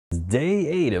Day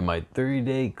 8 of my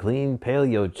 30-day clean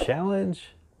paleo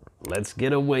challenge. Let's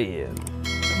get a weigh-in.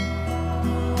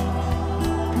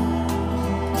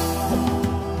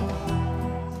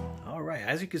 All right,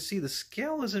 as you can see, the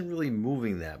scale isn't really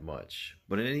moving that much.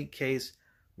 But in any case,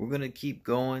 we're going to keep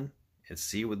going and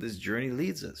see where this journey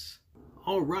leads us.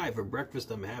 All right, for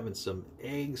breakfast, I'm having some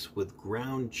eggs with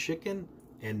ground chicken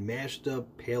and mashed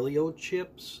up paleo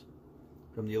chips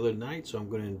from the other night. So I'm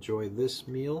going to enjoy this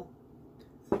meal.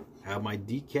 I have my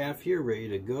decaf here ready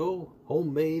to go.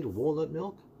 Homemade walnut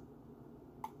milk.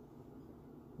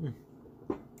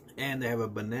 And I have a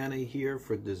banana here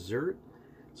for dessert.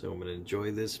 So I'm going to enjoy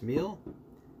this meal.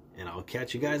 And I'll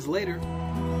catch you guys later.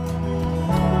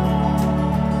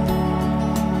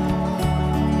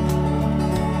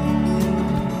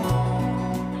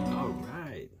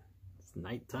 Alright. It's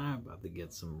nighttime. About to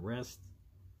get some rest.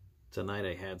 Tonight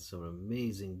I had some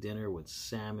amazing dinner with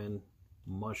salmon,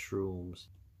 mushrooms,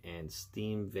 and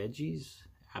steamed veggies.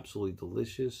 Absolutely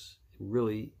delicious. It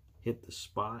really hit the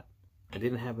spot. I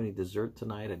didn't have any dessert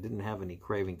tonight. I didn't have any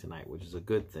craving tonight, which is a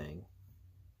good thing,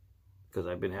 because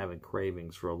I've been having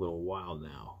cravings for a little while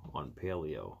now on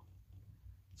paleo.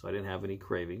 So I didn't have any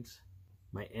cravings.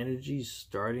 My energy's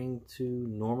starting to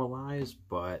normalize,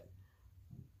 but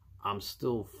I'm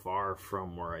still far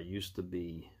from where I used to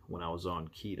be when I was on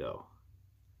keto.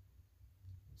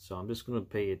 So I'm just going to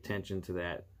pay attention to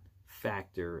that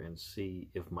factor and see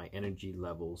if my energy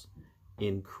levels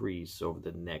increase over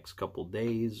the next couple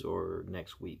days or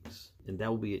next weeks. And that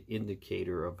will be an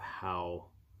indicator of how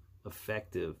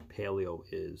effective paleo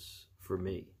is for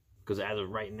me. Because as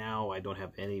of right now, I don't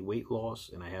have any weight loss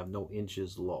and I have no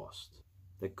inches lost.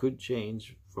 That could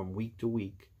change from week to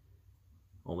week.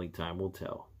 Only time will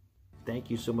tell.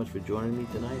 Thank you so much for joining me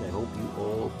tonight. I hope you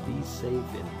all be safe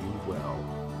and be well.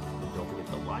 And don't forget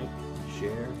to like,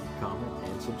 share, comment,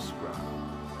 and subscribe.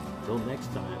 Until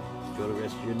next time, enjoy the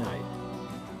rest of your night.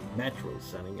 Mattroise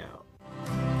signing out.